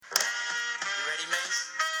ready,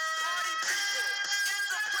 Mace? Party people, it's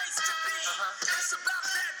the place to be. It's about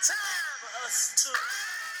that time for us to.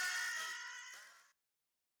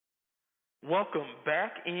 Welcome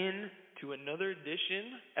back in to another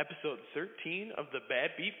edition, episode 13 of the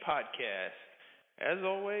Bad Beat Podcast. As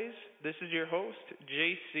always, this is your host,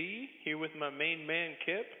 JC, here with my main man,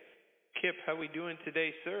 Kipp. Kipp, how we doing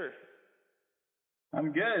today, sir?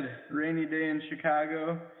 I'm good. Rainy day in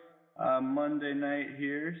Chicago, Monday night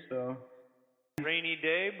here, so. Rainy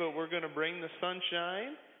day, but we're going to bring the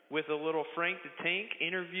sunshine with a little Frank the Tank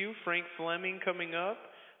interview. Frank Fleming coming up,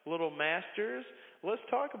 little Masters. Let's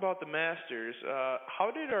talk about the Masters. How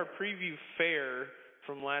did our preview fare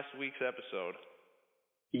from last week's episode?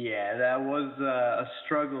 Yeah, that was a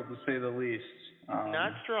struggle to say the least.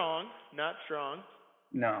 Not strong.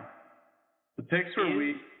 No. The picks were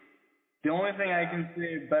weak. The only thing I can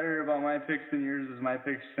say better about my picks than yours is my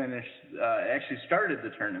picks actually started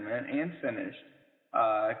the tournament and finished.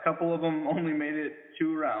 A couple of them only made it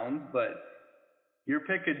 2 rounds, but your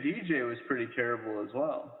pick of DJ was pretty terrible as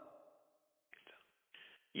well.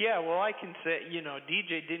 Yeah, well, I can say,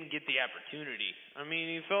 DJ didn't get the opportunity. I mean,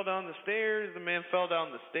 he fell down the stairs. The man fell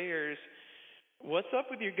down the stairs. What's up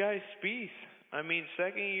with your guy, Spieth? I mean,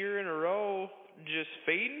 second year in a row, just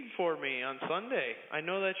fading for me on Sunday. I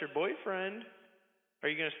know that's your boyfriend. Are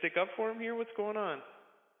you going to stick up for him here? What's going on?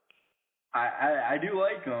 I do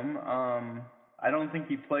like him. I don't think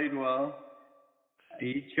he played well.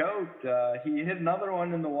 He choked. He hit another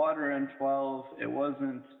one in the water on 12. It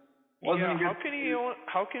wasn't good. How can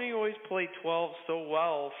he always play 12 so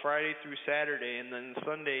well Friday through Saturday, and then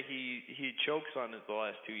Sunday he chokes on it the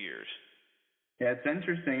last 2 years? Yeah, it's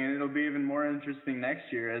interesting, and it'll be even more interesting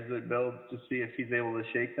next year as it builds to see if he's able to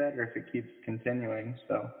shake that or if it keeps continuing.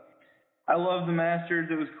 So, I love the Masters.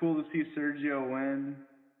 It was cool to see Sergio win.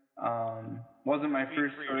 Wasn't my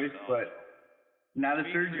first choice, but not a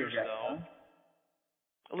Sergio guy. Huh?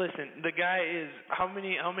 Listen, the guy is how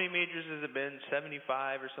many majors has it been?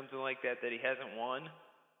 75 or something like that he hasn't won.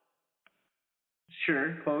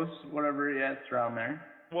 Sure, close, whatever. Yeah, it's around there.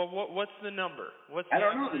 Well, what's the number? I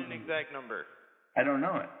don't know an exact number? I don't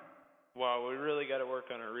know it. Wow, we really got to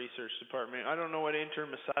work on our research department. I don't know what Inter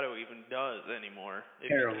Masato even does anymore. If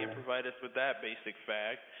Terrible. you can't provide us with that basic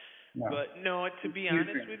fact. No. But no, to be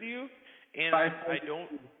honest with you, and I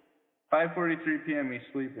don't. 5:43 p.m. He's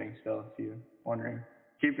sleeping still. If you're wondering,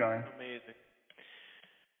 keep going. Amazing.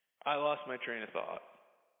 I lost my train of thought.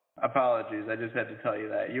 Apologies, I just had to tell you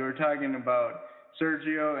that. You were talking about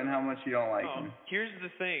Sergio and how much you don't like him. Here's the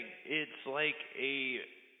thing. It's like a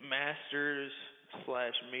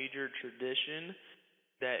Masters/major tradition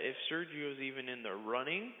that if Sergio's even in the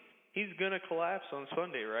running, he's going to collapse on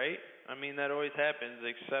Sunday, right? I mean, that always happens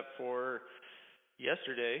except for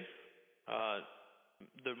yesterday,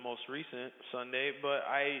 the most recent Sunday. But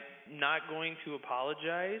I'm not going to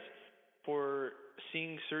apologize for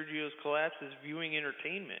seeing Sergio's collapse as viewing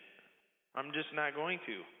entertainment. I'm just not going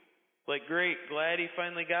to. Like, great, glad he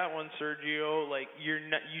finally got one, Sergio. Like, you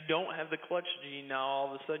don't have the clutch gene now. All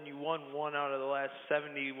of a sudden, you won 1 out of the last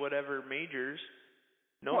 70 whatever majors.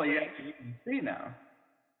 No, well, yeah, you can see now.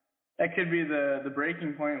 That could be the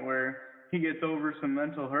breaking point where he gets over some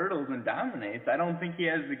mental hurdles and dominates. I don't think he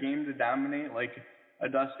has the game to dominate like a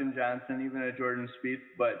Dustin Johnson, even a Jordan Spieth.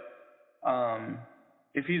 But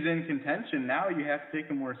if he's in contention now, you have to take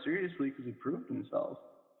him more seriously because he proved himself.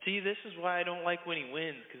 See, this is why I don't like when he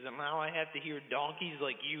wins, because now I have to hear donkeys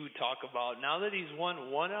like you talk about. Now that he's won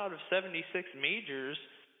 1 out of 76 majors,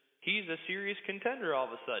 he's a serious contender all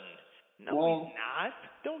of a sudden. No, he's not.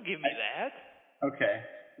 Don't give me that. Okay.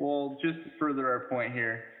 Well, just to further our point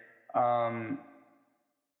here,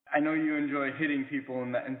 I know you enjoy hitting people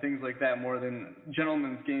and things like that more than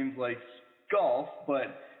gentlemen's games like golf,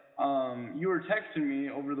 but you were texting me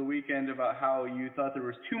over the weekend about how you thought there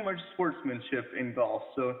was too much sportsmanship in golf.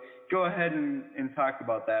 So go ahead and talk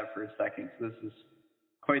about that for a second, because this is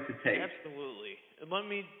quite the take. Absolutely. And let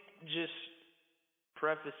me just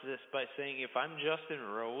preface this by saying if I'm Justin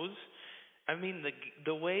Rose, I mean,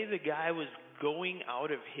 the way the guy was going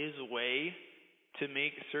out of his way to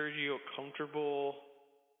make Sergio comfortable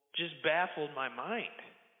just baffled my mind.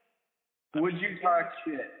 Would you talk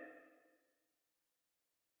shit?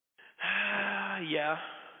 Yeah,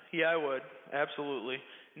 I would. Absolutely.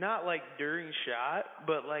 Not like during shot,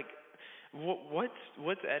 but like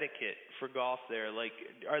what's etiquette for golf there? Like,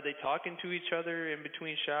 are they talking to each other in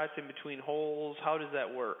between shots, in between holes? How does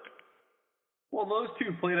that work? Well, those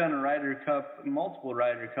two played on a Ryder Cup, multiple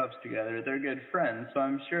Ryder Cups together. They're good friends, so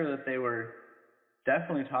I'm sure that they were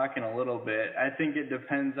definitely talking a little bit. I think it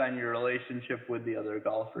depends on your relationship with the other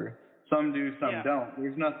golfer. Some do, some don't.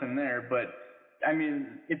 There's nothing there, but I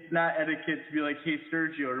mean, it's not etiquette to be like, hey,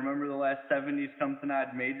 Sergio, remember the last 70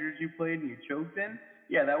 something-odd majors you played and you choked in?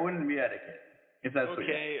 Yeah, that wouldn't be etiquette, if that's what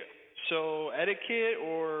you're So etiquette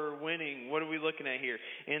or winning, what are we looking at here?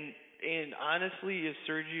 And honestly, if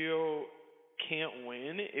Sergio can't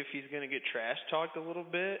win, if he's going to get trash talked a little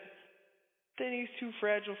bit, then he's too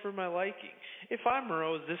fragile for my liking. If I'm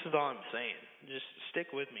Rose, this is all I'm saying. Just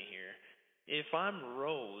stick with me here. If I'm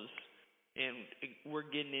Rose and we're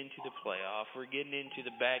getting into the playoff, we're getting into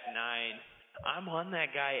the back nine, I'm on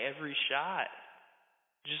that guy every shot.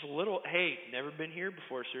 Just a little, hey, never been here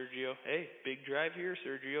before, Sergio. Hey, big drive here,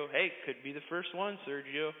 Sergio. Hey, could be the first one,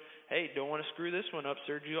 Sergio. Hey, don't want to screw this one up,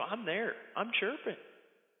 Sergio. I'm there. I'm chirping.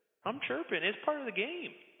 It's part of the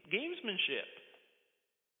game. Gamesmanship.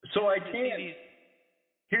 So I can't.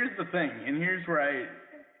 Here's the thing, and here's where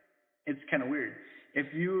it's kind of weird. If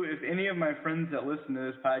any of my friends that listen to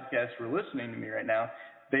this podcast were listening to me right now,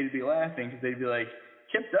 they'd be laughing because they'd be like,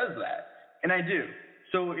 Kipp does that. And I do.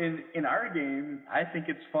 So in our game, I think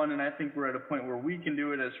it's fun, and I think we're at a point where we can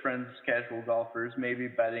do it as friends, casual golfers, maybe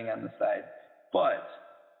betting on the side. But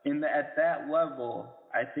at that level,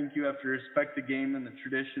 I think you have to respect the game and the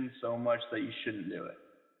tradition so much that you shouldn't do it.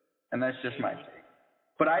 And that's just my take.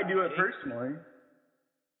 But I do it personally.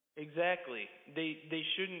 Exactly. They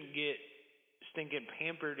shouldn't get stinking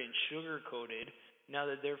pampered and sugar-coated now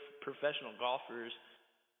that they're professional golfers.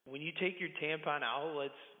 When you take your tampon out,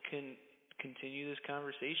 let's continue this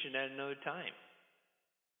conversation at another time.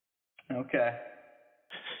 Okay.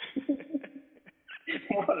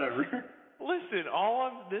 Whatever. Listen,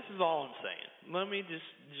 this is all I'm saying. Let me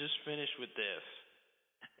just finish with this.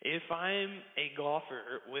 If I'm a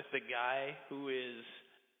golfer with a guy who is,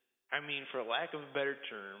 I mean, for lack of a better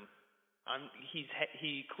term,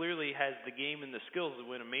 he clearly has the game and the skills to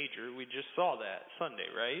win a major. We just saw that Sunday,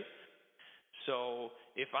 right? So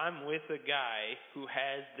if I'm with a guy who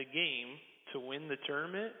has the game to win the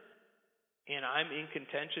tournament, and I'm in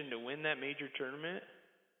contention to win that major tournament,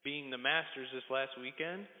 being the Masters this last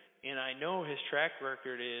weekend, and I know his track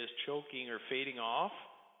record is choking or fading off,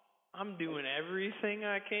 I'm doing everything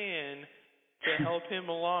I can to help him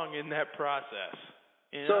along in that process.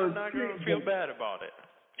 And so I'm not going to feel bad about it.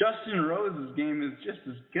 Justin Rose's game is just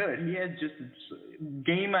as good. He had just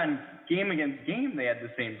game against game, they had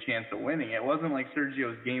the same chance of winning. It wasn't like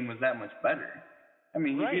Sergio's game was that much better. I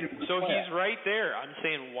mean, he beat him. So he's right there. I'm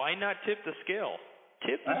saying, why not tip the scale?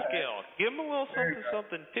 Tip the scale. Give him a little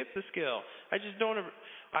something. Tip the scale. I just don't.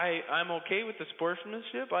 I'm okay with the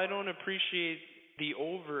sportsmanship. I don't appreciate the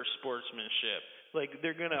over sportsmanship. Like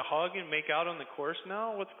they're gonna hug and make out on the course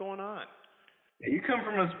now. What's going on? Yeah, you come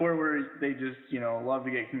from a sport where they just love to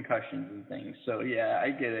get concussions and things. So yeah, I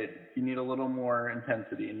get it. You need a little more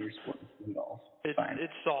intensity in your sport than golf. It's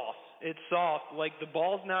soft. It's soft. Like the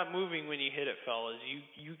ball's not moving when you hit it, fellas.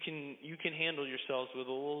 You can handle yourselves with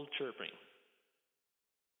a little chirping.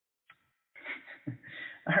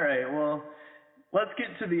 All right. Well, let's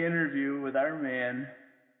get to the interview with our man,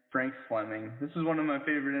 Frank Fleming. This is one of my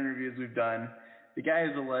favorite interviews we've done. The guy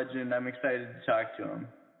is a legend. I'm excited to talk to him.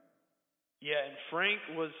 Yeah, and Frank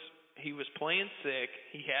was playing sick.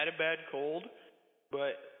 He had a bad cold,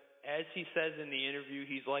 but as he says in the interview,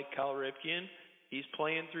 he's like Cal Ripken. He's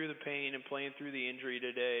playing through the pain and playing through the injury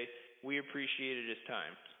today. We appreciated his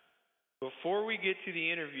time. Before we get to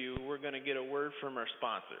the interview, we're going to get a word from our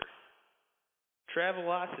sponsor,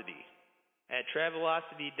 Travelocity. At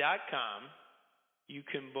Travelocity.com, you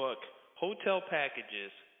can book hotel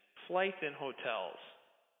packages, flights and hotels,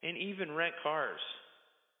 and even rent cars.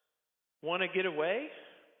 Want to get away?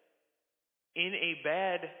 In a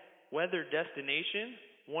bad weather destination?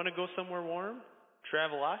 Want to go somewhere warm?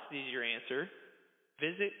 Travelocity is your answer.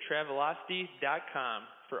 Visit Travelocity.com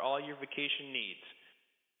for all your vacation needs,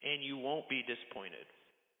 and you won't be disappointed.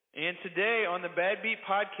 And today on the Bad Beat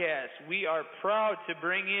Podcast, we are proud to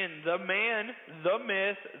bring in the man, the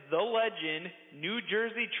myth, the legend, New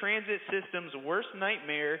Jersey Transit System's worst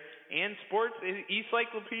nightmare, and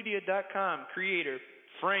SportsEncyclopedia.com creator,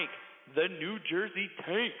 Frank, the New Jersey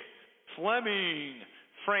Tank Fleming.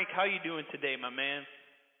 Frank, how you doing today, my man?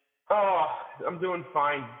 Oh, I'm doing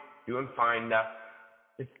fine. Got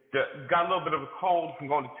a little bit of a cold from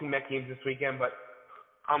going to 2 Met games this weekend, but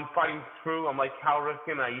I'm fighting through. I'm like Cal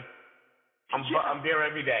Ripken. I'm there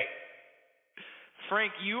every day.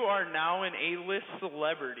 Frank, you are now an A-list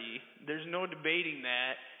celebrity. There's no debating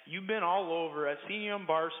that. You've been all over. I've seen you on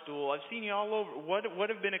Barstool. I've seen you all over. What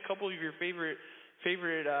have been a couple of your favorite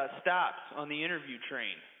stops on the interview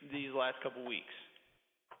train these last couple weeks?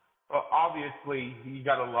 Well, obviously, you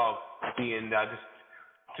gotta love being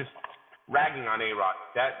just ragging on Arod.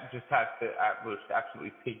 That just has to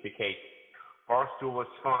absolutely take the cake. Barstool was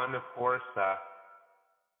fun, of course.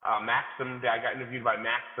 Maxim, I got interviewed by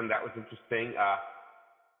Maxim. That was interesting.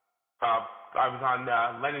 I was on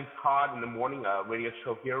Lennon Todd in the morning, radio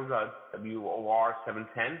show here, WOR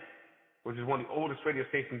 710, which is one of the oldest radio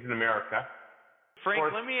stations in America.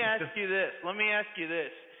 Frank, let me ask you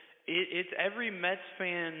this. It's every Mets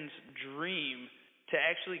fan's dream to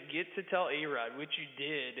actually get to tell Arod, which you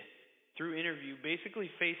did through interview, basically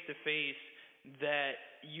face-to-face, that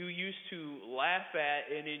you used to laugh at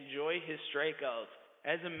and enjoy his strikeouts.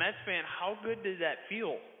 As a Mets fan, how good does that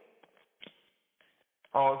feel?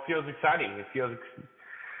 Oh, it feels exciting. It feels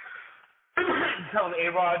telling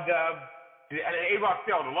Arod, and Arod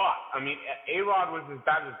failed a lot. I mean, Arod was as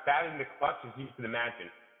bad in the clutch as you can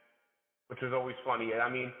imagine, which was always funny. I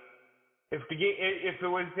mean, if it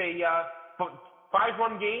was a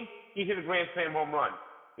 5-run game, he hit a grand slam home run.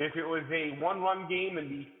 If it was a 1-run game and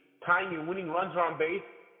the tying and winning runs are on base,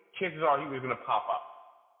 chances are he was going to pop up.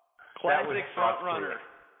 Classic front runner.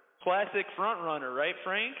 Classic front runner, right,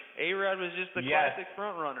 Frank? Arod was just the classic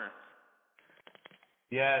front runner.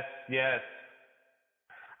 Yes.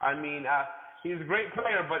 I mean, he was a great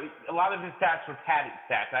player, but a lot of his stats were padded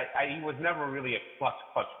stats. He was never really a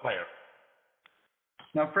clutch player.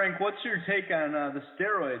 Now, Frank, what's your take on the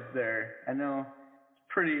steroids there? I know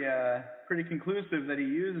it's pretty conclusive that he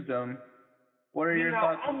used them. What are your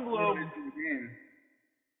thoughts on steroids in the game?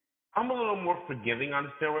 I'm a little more forgiving on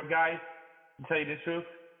the steroid guys, to tell you the truth.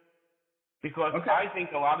 Because I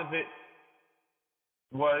think a lot of it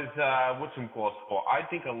was whatchamacallit's fault. I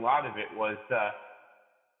think a lot of it was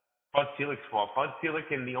Bud Selig's fault. Bud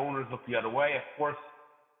Selig and the owners looked the other way. Of course,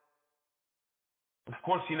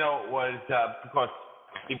 you know, it was because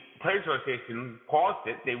the Players Association caused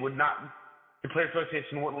it. The Players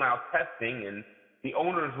Association wouldn't allow testing, and the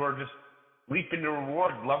owners were just reaping the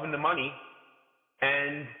reward, loving the money,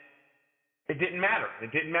 and it didn't matter.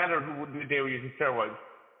 It didn't matter who they were using steroids.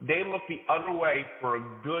 They looked the other way for a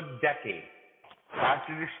good decade.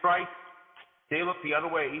 After the strike, they looked the other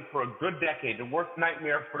way for a good decade. The worst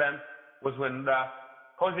nightmare for them was when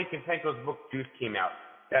Jose Canseco's book Juice came out.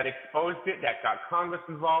 That exposed it, that got Congress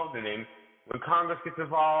involved, and then when Congress gets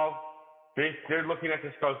involved, they're looking at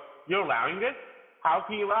this goes, you're allowing this? How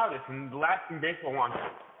can you allow this? And the last thing baseball wants,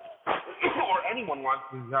 or anyone wants,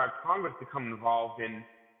 is Congress to come involved in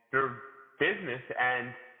their business, and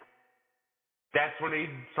that's when they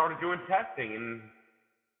started doing testing, and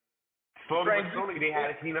slowly but surely they had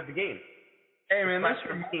to clean up the game. Hey man, this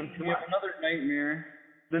reminds me of another nightmare.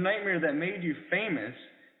 The nightmare that made you famous.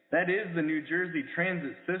 That is the New Jersey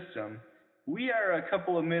transit system. We are a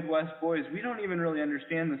couple of Midwest boys. We don't even really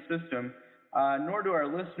understand the system, nor do our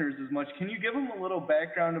listeners as much. Can you give them a little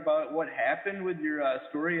background about what happened with your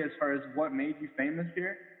story as far as what made you famous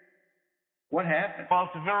here? What happened? Well,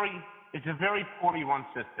 it's a very poorly run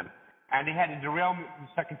system. And they had a derailment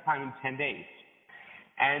the second time in 10 days.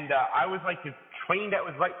 And I was like the train that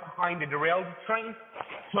was right behind the derailed train.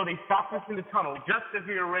 So they stopped us in the tunnel just as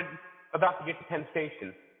we were about to get to Penn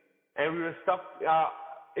Station. And we were stuck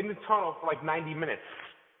in the tunnel for like 90 minutes.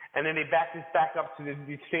 And then they backed us back up to the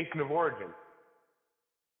station of origin.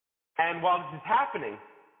 And while this is happening,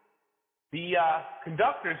 the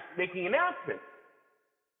conductor's making an announcement.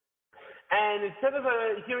 And instead of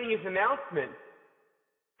hearing his announcement,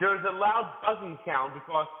 there's a loud buzzing sound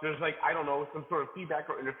because there's some sort of feedback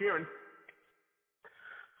or interference.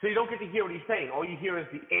 So you don't get to hear what he's saying. All you hear is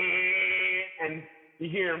the and you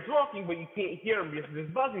hear him talking, but you can't hear him because of this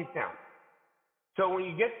buzzing sound. So when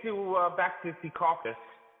you get to back to the caucus,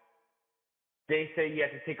 they say you have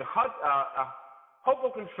to take a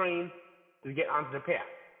Hoboken train to get onto the path.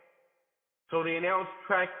 So they announce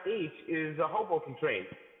track H is a Hoboken train.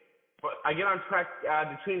 But I get on track,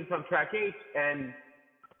 the train is on track H, and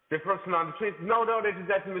the person on the train says, no,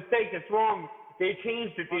 that's a mistake. That's wrong. They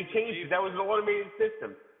changed it. That was an automated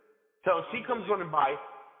system. So she comes running by,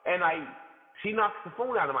 and she knocks the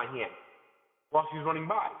phone out of my hand while she's running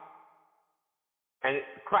by. And it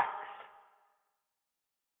cracks.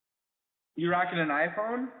 You rocking an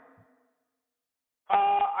iPhone?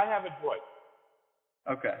 I have a Droid.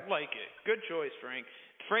 Okay. Like it. Good choice, Frank.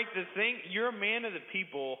 Frank, you're a man of the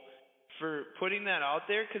people for putting that out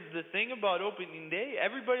there, because the thing about opening day,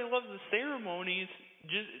 everybody loves the ceremonies.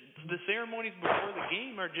 Just the ceremonies before the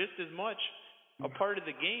game are just as much a part of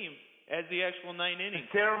the game as the actual 9 innings.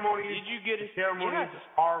 The ceremonies. Did you get it? Ceremonies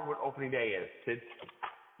are what opening day is.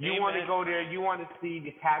 You want to go there. You want to see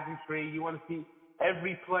the pageantry. You want to see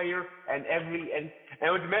every player and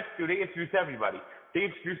what the Mets do, they introduce everybody. They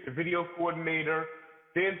introduce the video coordinator.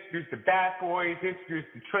 They introduce the bat boys. They introduce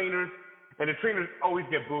the trainers. And the trainers always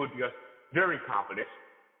get booed because they're incompetent.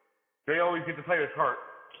 they always get the players hurt.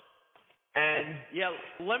 And yeah,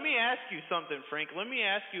 let me ask you something, Frank. Let me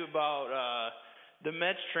ask you about the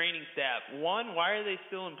Mets training staff. One, why are they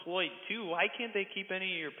still employed? Two, why can't they keep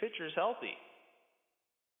any of your pitchers healthy?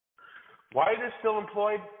 why they're still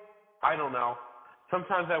employed, I don't know.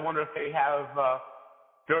 Sometimes I wonder if they have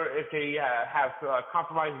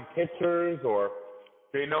compromising pitchers, or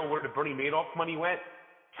they know where the Bernie Madoff money went.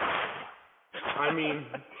 I mean,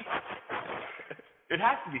 it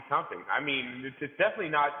has to be something. I mean, it's definitely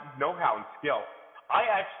not know-how and skill. I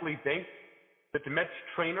actually think that the Mets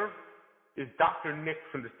trainer is Dr. Nick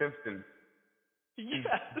from The Simpsons. Yes.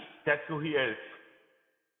 That's who he is.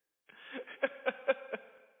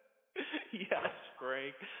 Yes,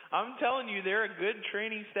 Frank. I'm telling you, they're a good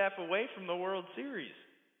training staff away from the World Series.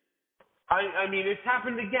 I mean, it's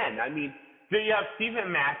happened again. I mean, they have Steven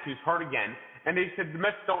Matz, who's hurt again, and they said the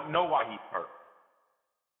Mets don't know why he's hurt.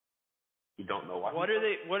 You don't know why. What are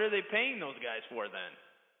they paying those guys for then?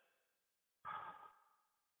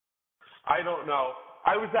 I don't know.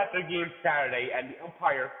 I was at their game Saturday, and the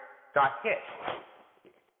umpire got hit.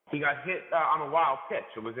 He got hit on a wild pitch.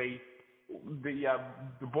 It was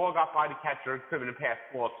the ball got by the catcher. It could have been a pass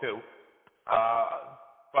ball too,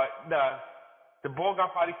 but the ball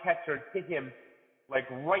got by the catcher and hit him like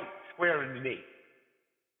right square in the knee,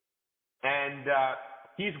 and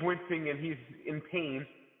he's wincing and he's in pain.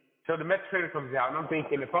 So the Mets trainer comes out, and I'm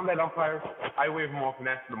thinking, if I'm that umpire, I wave him off and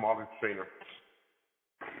ask the Marlins trainer.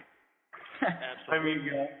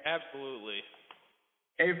 Absolutely. Absolutely.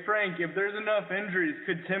 Hey, Frank, if there's enough injuries,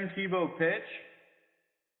 could Tim Tebow pitch?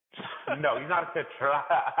 No, he's not a pitcher.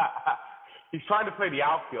 He's trying to play the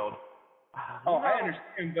outfield. Oh, I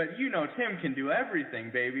understand, but Tim can do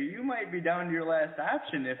everything, baby. You might be down to your last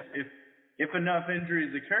option if enough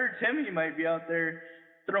injuries occur. Timmy might be out there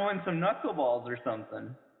throwing some knuckleballs or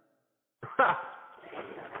something.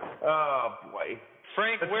 Oh boy,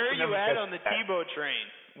 Frank, where are you at on the Tebow train?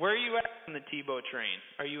 Where are you at on the Tebow train?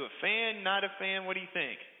 Are you a fan? Not a fan? What do you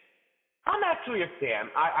think? I'm actually a fan.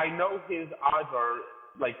 I know his odds are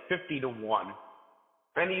like 50-1,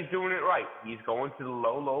 and he's doing it right. He's going to the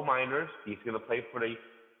low minors. He's going to play for the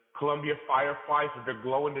Columbia Fireflies with their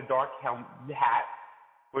glow-in-the-dark hat,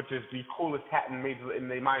 which is the coolest hat in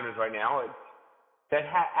the minors right now. That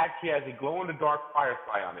hat actually has a glow-in-the-dark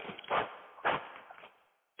firefly on it.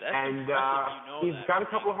 That's and he's got a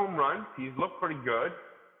couple of home runs. He's looked pretty good.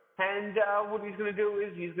 And what he's going to do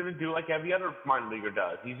is he's going to do like every other minor leaguer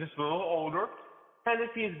does. He's just a little older. And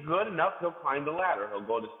if he's good enough, he'll climb the ladder. He'll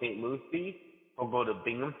go to St. Lucie. He'll go to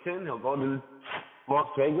Binghamton. He'll go to Las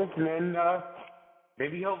Vegas. And then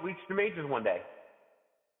maybe he'll reach the majors one day.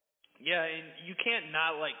 Yeah, and you can't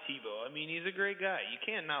not like Tebow. I mean, he's a great guy. You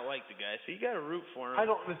can't not like the guy, so you got to root for him. I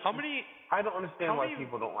don't understand why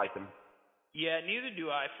people don't like him. Yeah, neither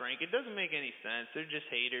do I, Frank. It doesn't make any sense. They're just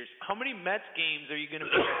haters. How many Mets games are you going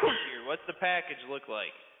to be at this year? What's the package look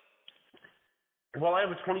like? Well, I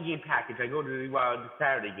have a 20-game package. I go to the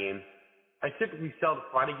Saturday games. I typically sell the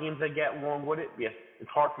Friday games I get along with it. Yes,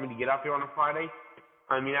 it's hard for me to get out there on a Friday.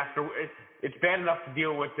 I mean, it's bad enough to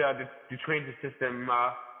deal with the transit system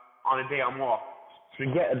on a day I'm off. So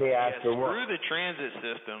get a day after work. Screw the transit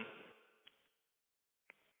system.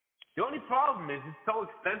 The only problem is it's so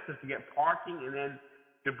expensive to get parking, and then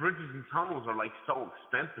the bridges and tunnels are like so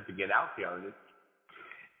expensive to get out there. And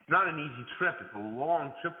it's not an easy trip. It's a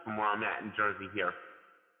long trip from where I'm at in Jersey here.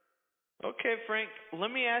 Okay, Frank,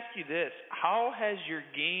 let me ask you this. How has your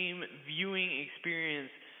game viewing experience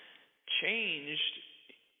changed?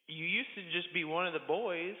 You used to just be one of the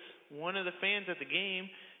boys, one of the fans at the game.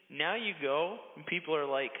 Now you go, and people are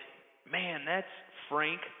like, man, that's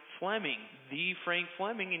Frank Fleming, the Frank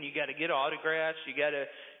Fleming, and you got to get autographs. You got to,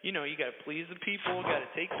 you got to please the people. Got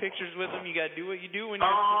to take pictures with them. You got to do what you do when you're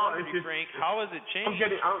a celebrity, Frank. How has it changed?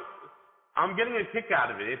 I'm getting a kick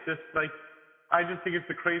out of it. It's just like, I just think it's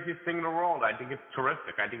the craziest thing in the world. I think it's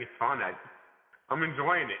terrific. I think it's fun. I'm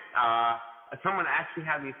enjoying it. Someone actually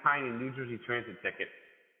had me sign a New Jersey Transit ticket.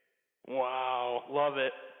 Wow, love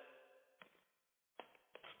it.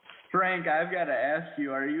 Frank, I've got to ask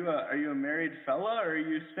you, are you a married fella or are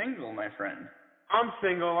you single, my friend? I'm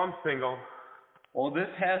single. Well, this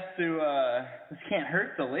can't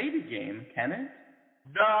hurt the lady game, can it?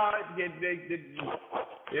 No,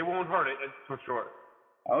 it won't hurt it, that's for sure.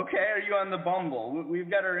 Okay, are you on the Bumble? We've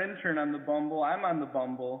got our intern on the Bumble. I'm on the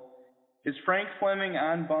Bumble. Is Frank Fleming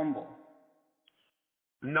on Bumble?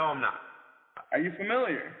 No, I'm not. Are you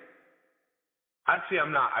familiar? Actually,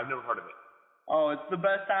 I'm not. I've never heard of it. Oh, it's the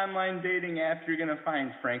best online dating app you're going to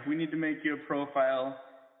find, Frank. We need to make you a profile.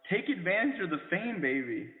 Take advantage of the fame,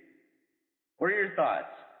 baby. What are your thoughts?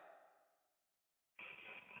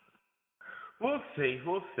 We'll see.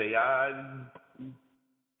 I'll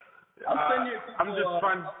send you a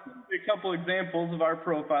couple examples of our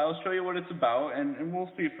profiles, show you what it's about, and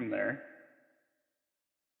we'll see from there.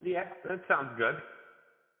 Yeah, that sounds good.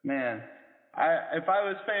 Man, if I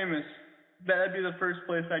was famous, that'd be the first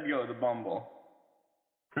place I'd go, the Bumble.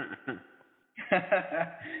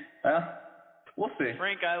 Well, we'll see.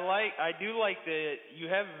 Frank, I do like you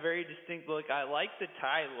have a very distinct look. I like the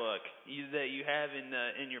tie look that you have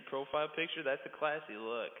in your profile picture. That's a classy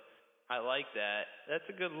look. I like that. That's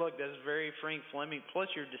a good look. That's very Frank Fleming. Plus,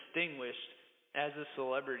 you're distinguished as a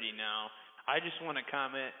celebrity now. I just want to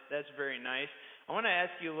comment. That's very nice. I want to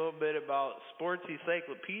ask you a little bit about Sports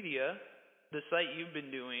Encyclopedia, the site you've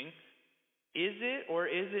been doing. Is it or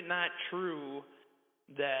is it not true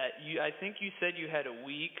that I think you said you had a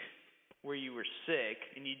week where you were sick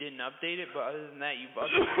and you didn't update it, but other than that, you've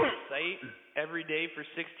updated the site every day for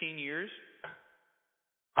 16 years?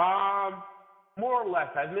 More or less.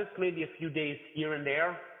 I've missed maybe a few days here and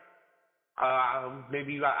there.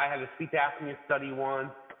 Maybe I had a sleep apnea study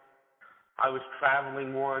once. I was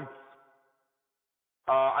traveling once.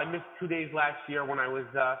 I missed 2 days last year when I was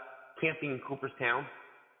camping in Cooperstown.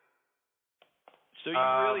 So you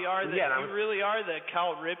really are the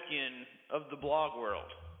Cal Ripken of the blog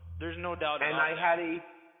world. There's no doubt about that. And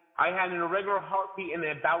I had an irregular heartbeat and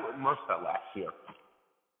a bout with MRSA last year.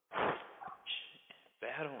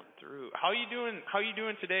 Battling through. How you doing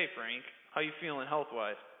today, Frank? How you feeling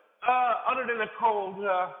health-wise? Other than a cold,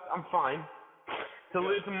 I'm fine.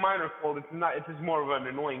 It's a minor cold. It's just more of an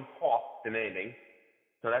annoying cough than anything.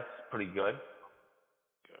 So that's pretty good.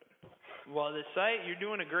 Well, the site, you're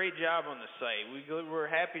doing a great job on the site. We're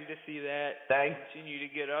happy to see that. Thanks. Continue to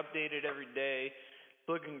get updated every day. It's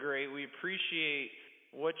looking great. We appreciate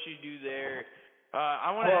what you do there.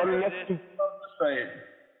 I want to ask you this.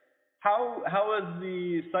 How is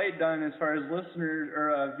the site done as far as listeners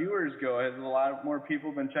or viewers go? Has a lot more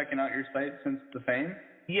people been checking out your site since the fame?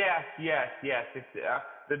 Yes. It's,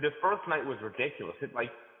 the first night was ridiculous. It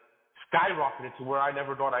skyrocketed to where I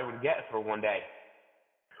never thought I would get for one day.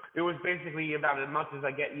 It was basically about as much as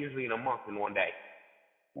I get usually in a month in one day.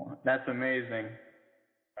 Well, that's amazing.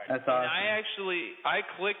 That's awesome. And I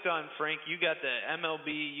clicked on Frank. You got the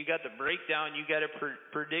MLB, you got the breakdown, you got a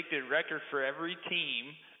predicted record for every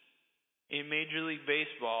team in Major League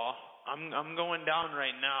Baseball. I'm going down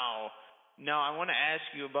right now. Now I want to ask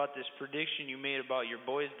you about this prediction you made about your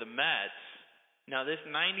boys, the Mets. Now this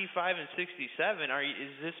 95 and 67.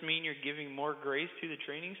 Does this mean you're giving more grace to the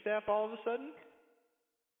training staff all of a sudden?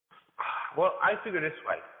 Well, I figure this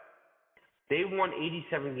way. They won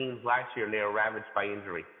 87 games last year, and they were ravaged by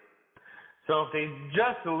injury. So if they're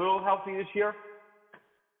just a little healthy this year,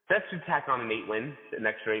 that should tack on an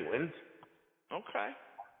extra 8 wins. Okay.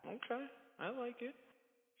 I like it.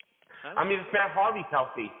 I mean, if Matt Harvey's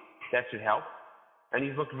healthy, that should help. And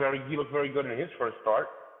he looked very good in his first start.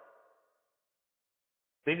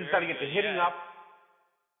 They just got to get the hitting up.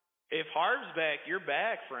 If Harv's back, you're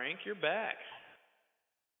back, Frank. You're back.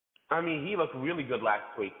 I mean, he looked really good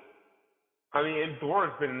last week. I mean,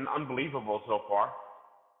 Dora's been unbelievable so far.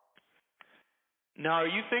 Now, are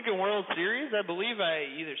you thinking World Series? I believe I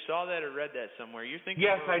either saw that or read that somewhere. You're thinking?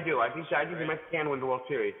 Yes, I do. I think the Mets can win the World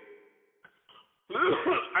Series.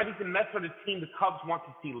 I think the Mets are the team the Cubs want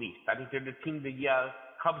to see least. I think they're the team the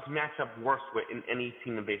Cubs match up worst with in any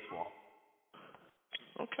team in baseball.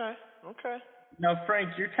 Okay. Now, Frank,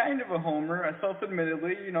 you're kind of a homer,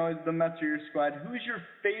 self-admittedly. You know, the Mets are your squad. Who's your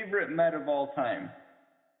favorite Met of all time?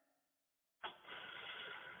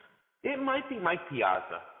 It might be Mike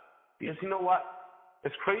Piazza. Because you know what?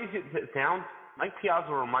 As crazy as it sounds, Mike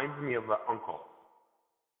Piazza reminds me of an uncle.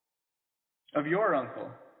 Of your uncle?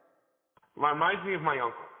 Reminds me of my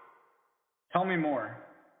uncle. Tell me more.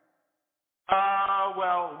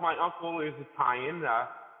 Well, my uncle is Italian.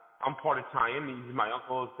 I'm part Italian. My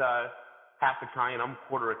uncle is half Italian. I'm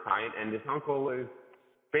quarter Italian. And this uncle is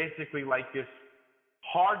basically like this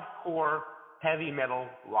hardcore heavy metal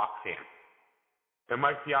rock fan. And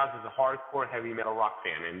Mike Piazza is a hardcore heavy metal rock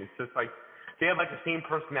fan. And it's just like, they have like the same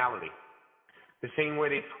personality. The same way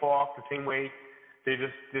they talk, the same way,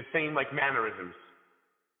 the same like mannerisms.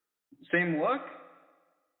 Same look?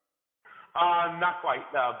 Not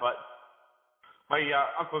quite, but my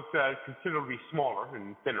uncle's considerably smaller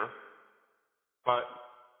and thinner. But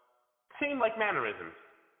same like mannerisms.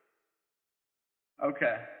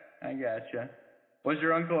 Okay, I gotcha. Was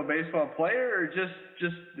your uncle a baseball player, or just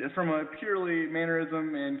from a purely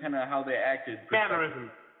mannerism and kind of how they acted?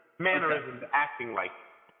 Mannerisms, okay. Acting like.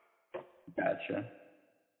 Gotcha.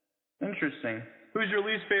 Interesting. Who's your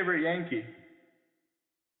least favorite Yankee?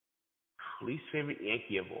 Least favorite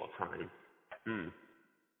Yankee of all time?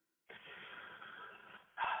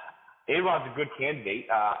 Arod's a good candidate.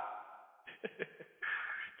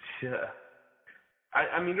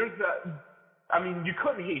 I mean, you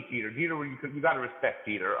couldn't hate Jeter. You got to respect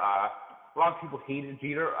Jeter. A lot of people hated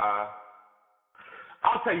Jeter.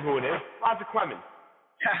 I'll tell you who it is. Roger Clemens.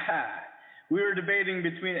 We were debating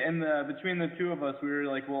between the two of us. We were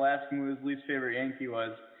like, we'll ask him who his least favorite Yankee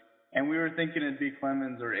was, and we were thinking it'd be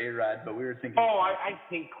Clemens or Arod, but we were thinking. Oh, I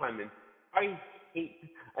hate Clemens. I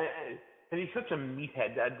hate, and he's such a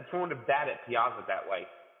meathead. Someone to bat at Piazza that way.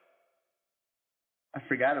 I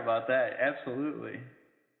forgot about that. Absolutely.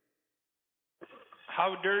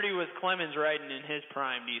 How dirty was Clemens riding in his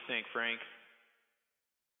prime, do you think, Frank?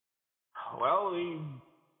 Well,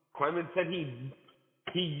 Clemens said he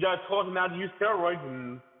taught him how to use steroids,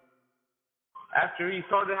 and after he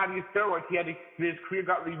started how to use steroids, his career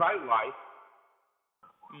got revitalized.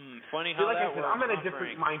 Funny how that works. I'm in a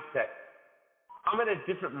different mindset. I'm in a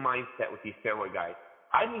different mindset with these steroid guys.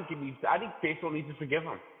 I think baseball needs to forgive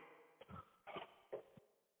him.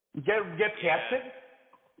 Get past it.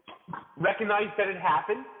 Recognize that it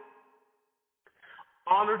happened.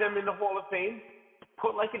 Honor them in the Hall of Fame.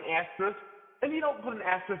 Put like an asterisk. And you don't put an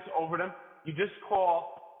asterisk over them. You just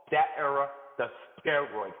call that era the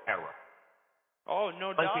steroid era. Oh, no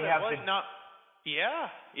like doubt. It was not. Yeah.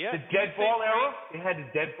 The dead ball era. They had the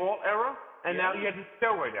dead ball era. And now you have the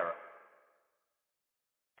steroid era.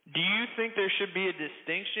 Do you think there should be a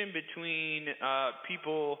distinction between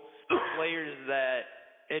players that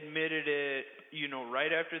admitted it,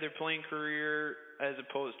 right after their playing career, as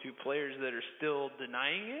opposed to players that are still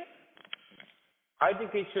denying it? I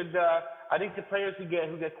think they should. I think the players who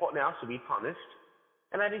get caught now should be punished,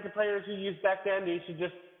 and I think the players who used back then, they should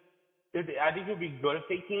just. I think it would be good if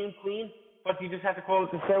they came clean, but you just have to call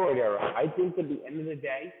it the steroid era. I think at the end of the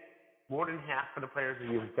day, more than half of the players are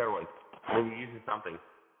using steroids or using something.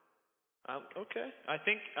 Okay. I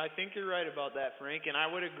think you're right about that, Frank, and I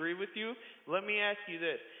would agree with you. Let me ask you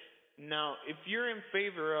this. Now, if you're in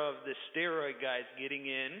favor of the steroid guys getting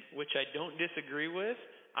in, which I don't disagree with,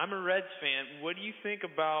 I'm a Reds fan. What do you think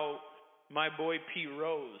about my boy Pete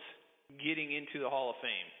Rose getting into the Hall of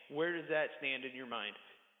Fame? Where does that stand in your mind?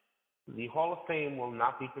 The Hall of Fame will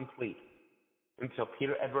not be complete until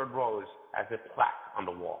Peter Edward Rose has a plaque on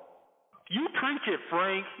the wall. You preach it,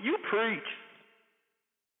 Frank. You preach.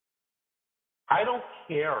 I don't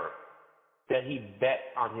care that he bet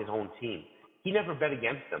on his own team. He never bet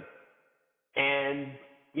against them. And,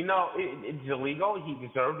 it's illegal. He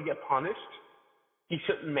deserved to get punished. He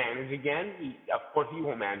shouldn't manage again. Of course, he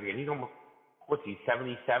won't manage again. He's almost,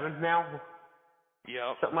 77 now?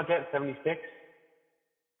 Yeah. Something like that, 76?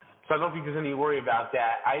 So I don't think there's any worry about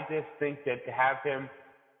that. I just think that to have him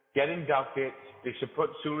get inducted, they should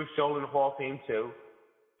put Shoeless Joe in the Hall of Fame, too.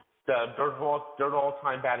 The third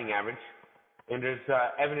all-time batting average. And there's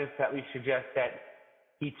evidence that we suggest that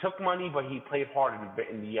he took money, but he played hard in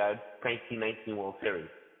the 1919 World Series.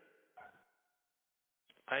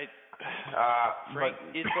 Frank,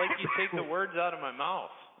 it's like you take the words out of my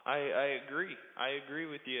mouth. I agree. I agree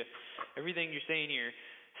with you. Everything you're saying here.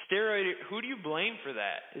 Steroid, who do you blame for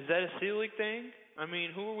that? Is that a Selig thing? I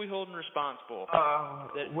mean, who are we holding responsible?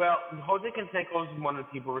 Well, Jose Canseco is one of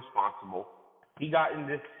the people responsible. He got in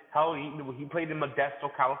this, he played in Modesto,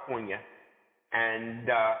 California. And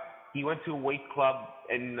he went to a weight club,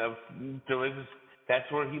 and that's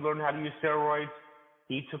where he learned how to use steroids.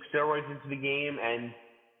 He took steroids into the game, and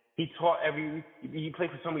he played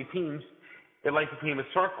for so many teams, it like became a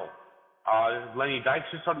circle. Lenny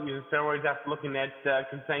Dykstra started using steroids after looking at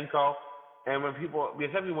Canseco, and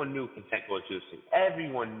because everyone knew Canseco was juicing.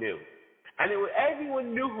 Everyone knew. And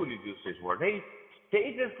everyone knew who the juicers were. They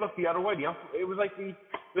just looked the other way. It was like the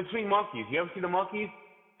three monkeys. You ever see the monkeys?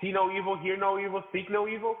 See no evil, hear no evil, speak no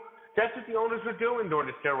evil. That's what the owners were doing during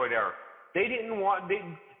the steroid era. They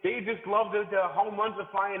just loved the home runs are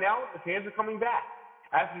flying out, the fans are coming back.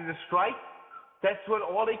 After the strike, that's what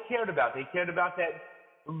all they cared about. They cared about that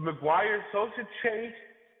McGuire social change.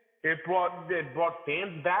 It brought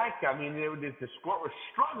fans back. I mean, the sport was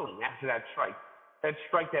struggling after that strike.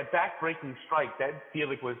 That back-breaking strike, that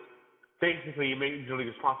Selig was basically majorly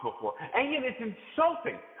responsible for. And yet it's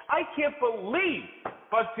insulting. I can't believe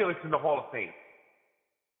Bud Selig's in the Hall of Fame.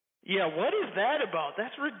 Yeah, what is that about?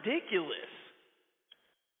 That's ridiculous.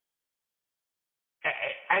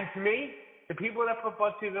 And to me, the people that put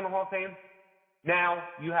Bud Selig in the Hall of Fame, now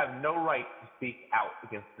you have no right to speak out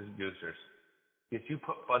against the producers. If you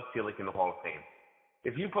put Bud Selig in the Hall of Fame.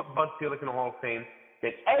 If you put Bud Selig in the Hall of Fame,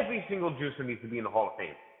 then every single juicer needs to be in the Hall of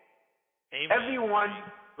Fame. Amen. Everyone,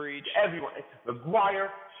 McGuire,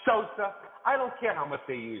 Sosa, I don't care how much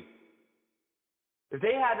they use. If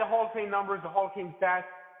they had the Hall of Fame numbers, the Hall of Fame stats,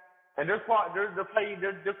 and their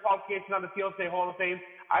qualification on the field say Hall of Fame,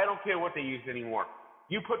 I don't care what they use anymore.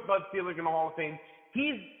 You put Bud Selig in the Hall of Fame,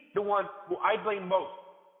 he's the one who I blame most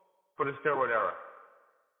for the steroid era.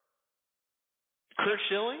 Curt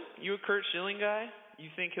Schilling? You a Curt Schilling guy? You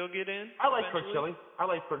think he'll get in? I like Curt Schilling. I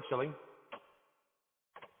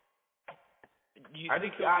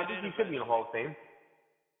think he should be in the Hall of Fame.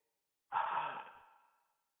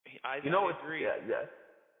 I agree.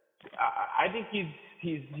 I think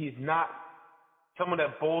he's not someone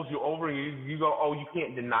that bowls you over and you go, oh, you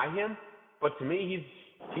can't deny him. But to me,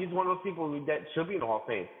 he's one of those people that should be in the Hall of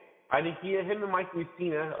Fame. I think him and Mike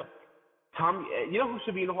Mussina, Tommy, you know who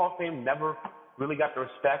should be in the Hall of Fame? Never really got the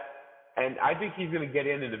respect, and I think he's going to get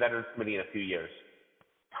in the Veterans Committee in a few years.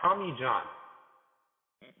 Tommy John.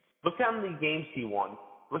 Look how many games he won.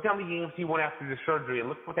 Look how many games he won after the surgery, and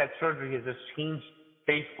look what that surgery has just changed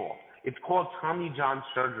baseball. It's called Tommy John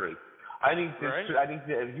surgery. I think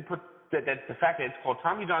if you put that the fact that it's called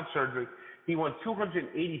Tommy John surgery, he won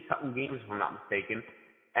 280 something games if I'm not mistaken,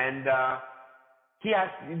 and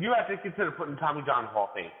you have to consider putting Tommy John in the Hall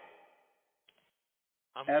of Fame.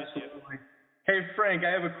 Absolutely. Hey Frank,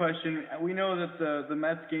 I have a question. We know that the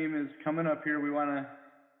Mets game is coming up here. We want to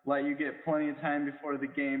let you get plenty of time before the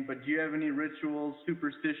game, but do you have any rituals,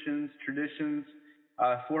 superstitions, traditions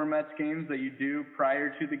for Mets games that you do prior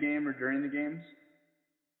to the game or during the games?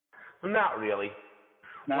 Not really.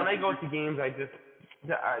 When I go to games,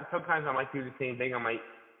 sometimes I might do the same thing. I might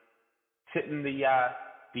sit in the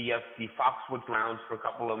Foxwoods Lounge for a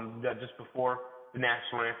couple of them just before the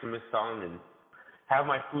national anthem is sung and have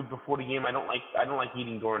my food before the game. I don't like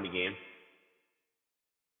eating during the game.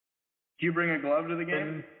 Do you bring a glove to the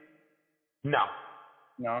game? No.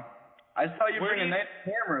 No. I saw you bring a nice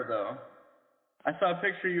camera though. I saw a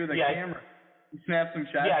picture of you with a camera. You snap some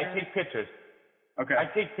shots? Yeah, I take pictures. Okay. I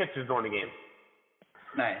take pictures during the game.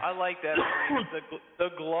 Nice. I like that. The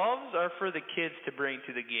gloves are for the kids to bring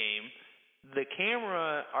to the game. The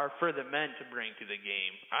camera are for the men to bring to the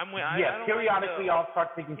game. Periodically I'll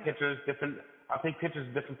start taking pictures. I'll take pictures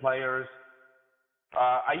of different players.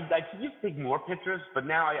 I used to take more pictures, but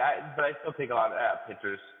now I still take a lot of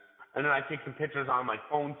pictures. And then I take some pictures on my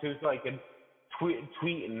phone too, so I can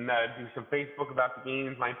tweet and do some Facebook about the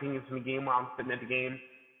games, my opinions from the game while I'm sitting at the game,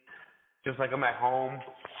 just like I'm at home.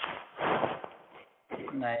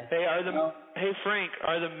 Nice. Hey Frank,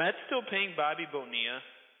 are the Mets still paying Bobby Bonilla?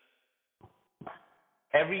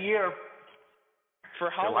 Every year. For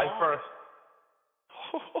how July long? 1st.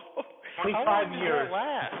 25 years. How long does that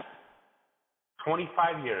last?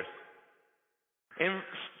 25 years. And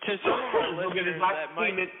to some of our listeners that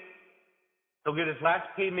might... He'll get his last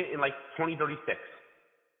payment in like 2036.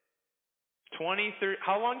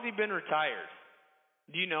 How long has he been retired?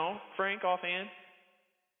 Do you know, Frank, offhand?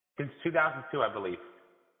 Since 2002, I believe.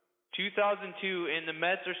 2002, and the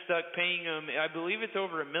Mets are stuck paying him, I believe it's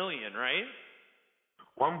over $1 million, right?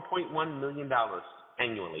 $1.1 million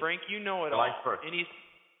annually. Frank, you know it July all. 1st. And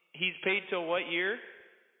he's paid till what year?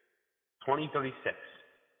 2036.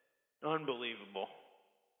 Unbelievable.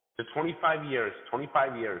 So 25 years.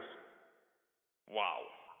 25 years. Wow.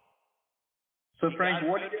 So Frank,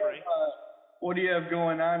 what do you have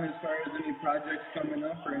going on as far as any projects coming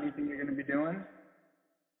up or anything you're going to be doing?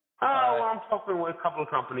 Well, I'm talking with a couple of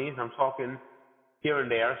companies. I'm talking here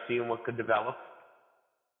and there, seeing what could develop.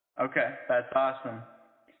 Okay, that's awesome.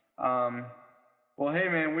 Well, hey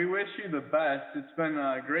man, we wish you the best. It's been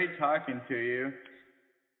great talking to you.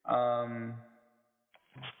 Follow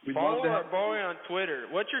our boy on Twitter.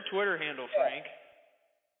 What's your Twitter handle, Frank?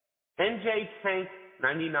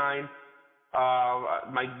 NJTank99.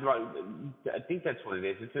 I think that's what it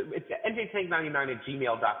is. It's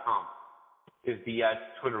NJTank99@gmail.com is the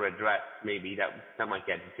Twitter address. Maybe that might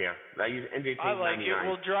get it here. But I use NJTank99. I like it.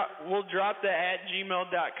 We'll drop the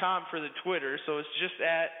 @gmail.com for the Twitter, so it's just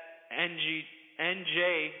at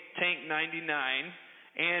NJTank99.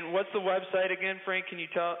 And what's the website again, Frank? Can you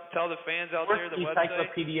tell the fans out there the website?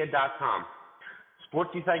 SportsEncyclopedia.com.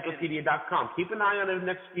 SportsEncyclopedia.com. Keep an eye on it in the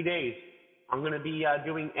next few days. I'm going to be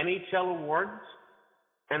doing NHL awards,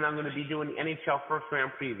 and I'm going to be doing the NHL first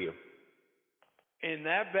round preview. And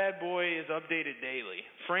that bad boy is updated daily.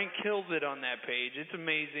 Frank kills it on that page. It's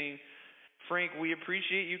amazing. Frank, we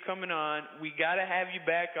appreciate you coming on. We got to have you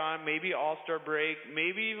back on, maybe All-Star break,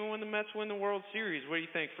 maybe even when the Mets win the World Series. What do you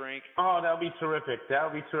think, Frank? Oh, that'll be terrific.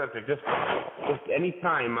 Just any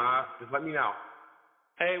time. Just let me know.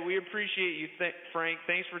 Hey, we appreciate you, Frank.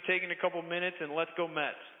 Thanks for taking a couple minutes, and let's go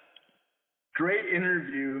Mets. Great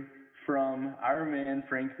interview from our man,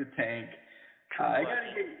 Frank the Tank.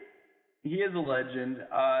 He is a legend.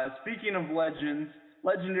 Speaking of legends,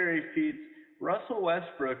 legendary feats, Russell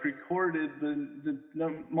Westbrook recorded the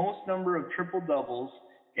most number of triple doubles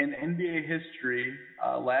in NBA history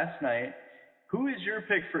last night. Who is your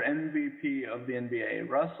pick for MVP of the NBA?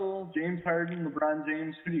 Russell, James Harden, LeBron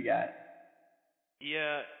James? Who do you got?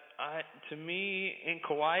 Yeah, to me, and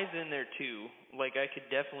Kawhi's in there too. Like, I could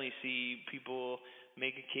definitely see people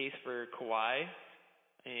make a case for Kawhi,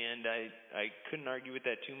 and I couldn't argue with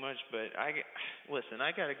that too much. But listen,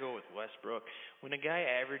 I got to go with Westbrook. When a guy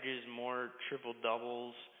averages more triple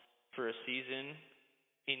doubles for a season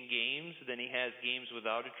in games than he has games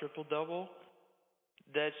without a triple double,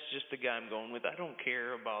 that's just the guy I'm going with. I don't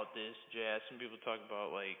care about this jazz. Some people talk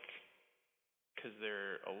about, like, because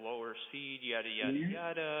they're a lower seed, yada, yada,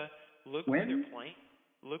 yada. Look who they're playing.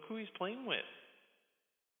 Look who he's playing with.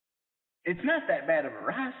 It's not that bad of a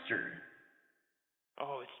roster.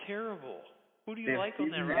 Oh, it's terrible. Who do you like on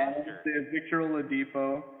that roster? They have Victor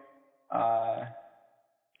Oladipo.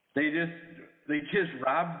 They just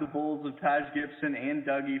robbed the Bulls of Taj Gibson and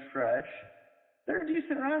Dougie Fresh. They're a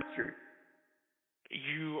decent roster.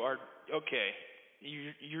 You are okay.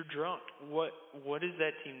 You're drunk. What is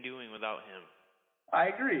that team doing without him? I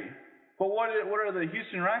agree. But what are the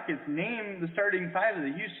Houston Rockets? Name the starting five of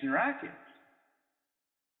the Houston Rockets.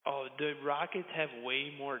 Oh, the Rockets have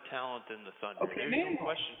way more talent than the Thunder. Okay, There's no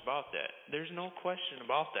question about that. There's no question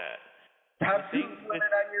about that. Stop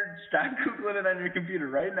Googling it on your computer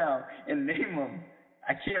right now and name them.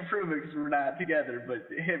 I can't prove it because we're not together, but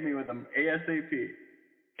hit me with them ASAP.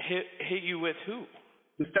 Hit you with who?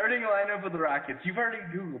 The starting lineup of the Rockets. You've already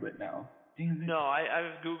Googled it now. Damn it. No,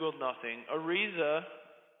 I've Googled nothing. Ariza,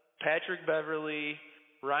 Patrick Beverly,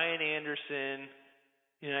 Ryan Anderson,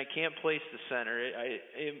 and I can't place the center.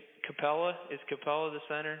 Capella? Is Capella the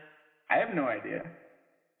center? I have no idea.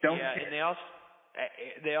 And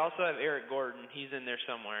they also have Eric Gordon. He's in there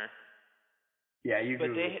somewhere. Yeah, you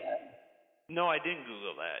Googled that. No, I didn't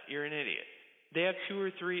Google that. You're an idiot. They have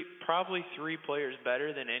probably three players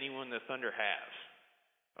better than anyone the Thunder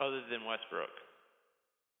have, other than Westbrook.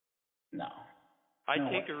 No. I'd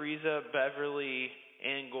take Ariza, Beverly,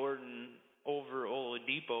 and Gordon over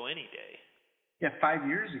Oladipo any day. Yeah, 5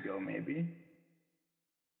 years ago, maybe.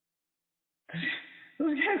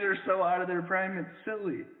 Those guys are so out of their prime, it's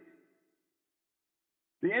silly.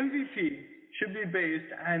 The MVP should be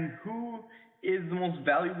based on who is the most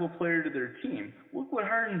valuable player to their team. Look what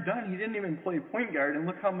Harden's done. He didn't even play point guard, and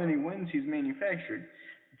look how many wins he's manufactured.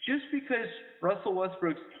 Just because Russell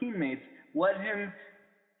Westbrook's teammates let him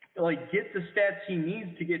get the stats he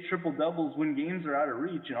needs to get triple doubles when games are out of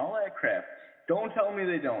reach and all that crap. Don't tell me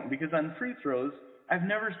they don't, because on free throws, I've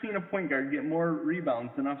never seen a point guard get more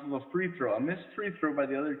rebounds than off of a free throw. A missed free throw by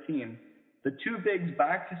the other team. The two bigs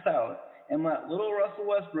back us out and let little Russell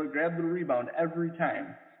Westbrook grab the rebound every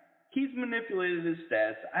time. He's manipulated his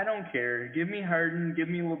stats. I don't care. Give me Harden. Give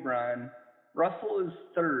me LeBron. Russell is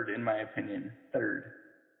third, in my opinion. Third.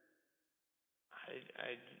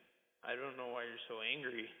 I don't know why you're so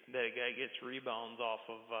angry that a guy gets rebounds off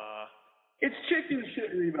of. It's chicken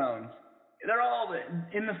shit rebounds. They're all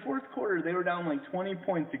in the fourth quarter. They were down like 20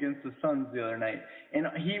 points against the Suns the other night, and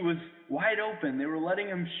he was wide open. They were letting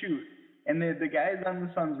him shoot, and the guys on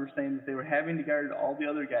the Suns were saying that they were having to guard all the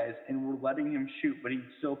other guys and were letting him shoot, but he'd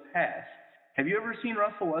still pass. Have you ever seen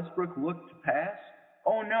Russell Westbrook look to pass?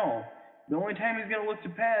 Oh no. The only time he's going to look to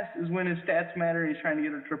pass is when his stats matter and he's trying to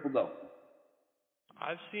get a triple-double.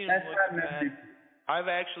 I've seen him look to pass. I've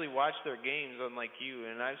actually watched their games, unlike you,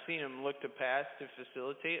 and I've seen him look to pass to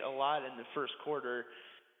facilitate a lot in the first quarter,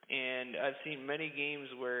 and I've seen many games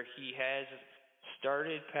where he has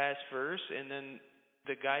started pass first, and then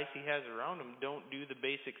the guys he has around him don't do the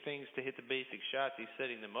basic things to hit the basic shots he's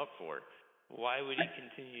setting them up for. Why would he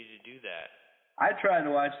continue to do that? I try to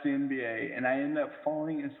watch the NBA, and I end up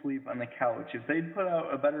falling asleep on the couch. If they'd put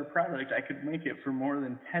out a better product, I could make it for more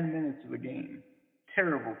than 10 minutes of a game.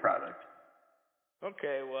 Terrible product.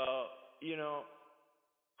 Okay, well,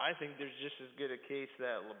 I think there's just as good a case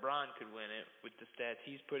that LeBron could win it with the stats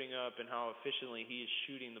he's putting up and how efficiently he is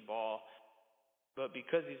shooting the ball. But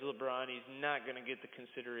because he's LeBron, he's not going to get the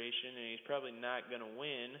consideration, and he's probably not going to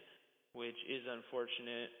win, which is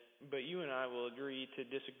unfortunate. But you and I will agree to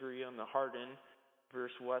disagree on the Harden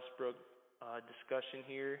versus Westbrook discussion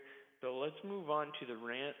here. So let's move on to the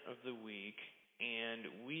rant of the week.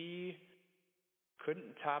 And we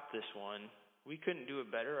couldn't top this one. We couldn't do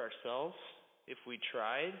it better ourselves if we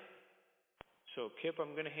tried. So, Kipp,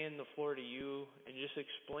 I'm going to hand the floor to you and just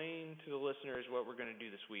explain to the listeners what we're going to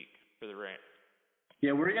do this week for the rant.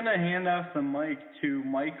 Yeah, we're going to hand off the mic to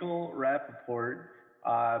Michael Rapaport,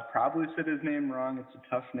 Probably said his name wrong. It's a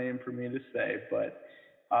tough name for me to say, but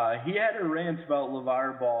he had a rant about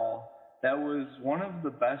Lavar Ball that was one of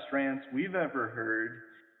the best rants we've ever heard.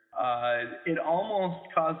 It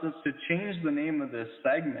almost caused us to change the name of this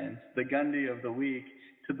segment, the Gundy of the Week,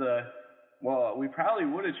 to well, we probably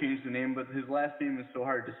would have changed the name, but his last name is so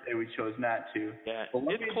hard to say we chose not to. Yeah,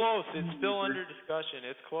 it's close. It's still under discussion.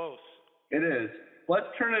 It's close. It is. Let's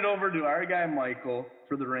turn it over to our guy Michael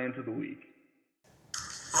for the Rant of the Week.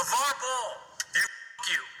 Lavar Ball,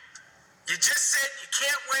 you. You just said you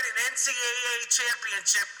can't win an NCAA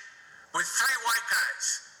championship with 3 white guys.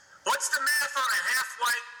 What's the math on a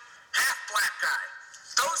half-white, half-black guy?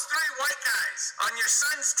 Those 3 white guys on your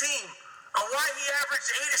son's team are why he averaged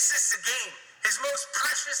 8 assists a game, his most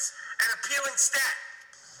precious and appealing stat.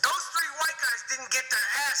 Those 3 white guys didn't get their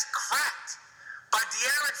ass cracked by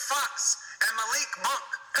De'Aaron Fox and Malik Monk.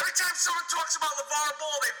 Every time someone talks about Lavar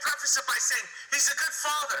Ball, they preface it by saying he's a good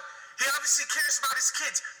father. He obviously cares about his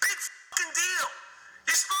kids. Big fucking deal.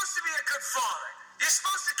 You're supposed to be a good father. You're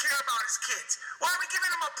supposed to care about his kids. Why are we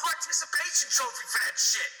giving him a participation trophy for that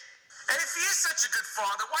shit? And if he is such a good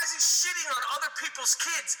father, why is he shitting on other people's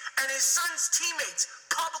kids and his son's teammates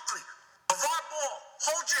publicly? Lavar Ball,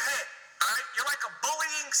 hold your head, all right? You're like a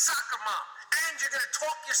bullying soccer mom. And you're going to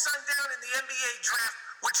talk your son down in the NBA draft,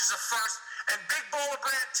 which is a first. And Big Baller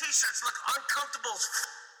Brand t-shirts look uncomfortable as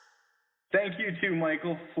Thank you to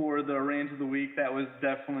Michael for the Rant of the Week. That was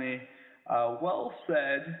definitely well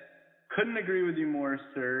said. Couldn't agree with you more,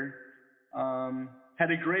 sir. Had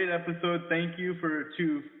a great episode. Thank you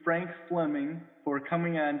to Frank Fleming for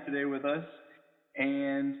coming on today with us.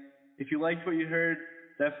 And if you liked what you heard,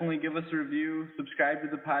 definitely give us a review, subscribe to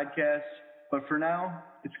the podcast. But for now,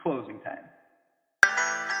 it's closing time.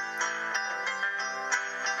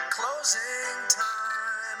 closing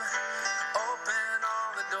time. Open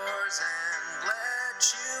all the doors and let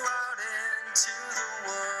you out into the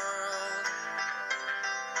world.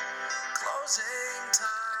 Closing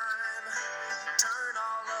time. Turn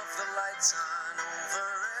all of the lights on over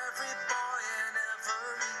every boy and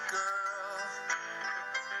every girl.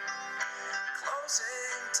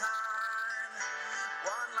 Closing time.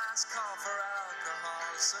 One last call for alcohol,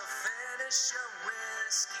 so finish your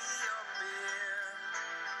whiskey or beer.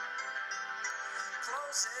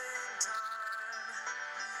 Closing time.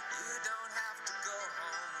 You don't have to go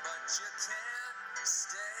home, but you can.